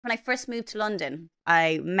when I first moved to London,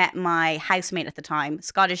 I met my housemate at the time,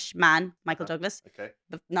 Scottish man, Michael Douglas. Okay.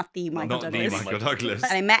 But not the Michael Not Douglas. the Michael Douglas.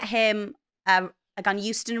 And I met him like on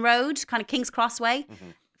Euston Road, kind of King's Cross way,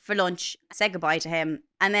 for lunch. I said goodbye to him.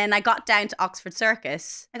 And then I got down to Oxford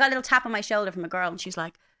Circus. I got a little tap on my shoulder from a girl, and she's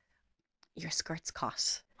like, your skirt's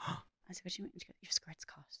caught. I said, what do you mean? She goes, your skirt's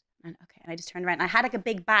caught. And okay, and I just turned around and I had like a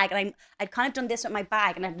big bag, and I'd kind of done this with my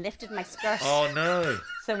bag, and I'd lifted my skirt. Oh no.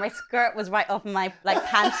 So my skirt was right up and my like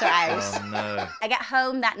pants are out. Oh no. I get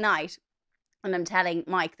home that night and I'm telling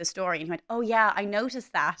Mike the story, and he went, oh yeah, I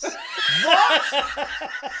noticed that. What?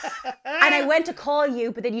 And I went to call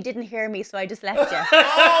you, but then you didn't hear me, so I just left you.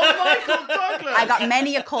 Oh, Michael Douglas. I got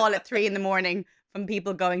many a call at 3 a.m. from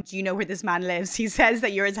people going, do you know where this man lives? He says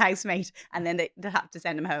that you're his housemate, and then they have to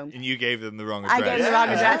send him home. And you gave them the wrong address. I gave them the wrong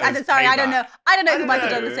address. I said, sorry, I don't know who Michael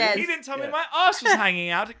Douglas is. He didn't tell me my arse was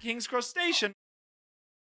hanging out at King's Cross Station.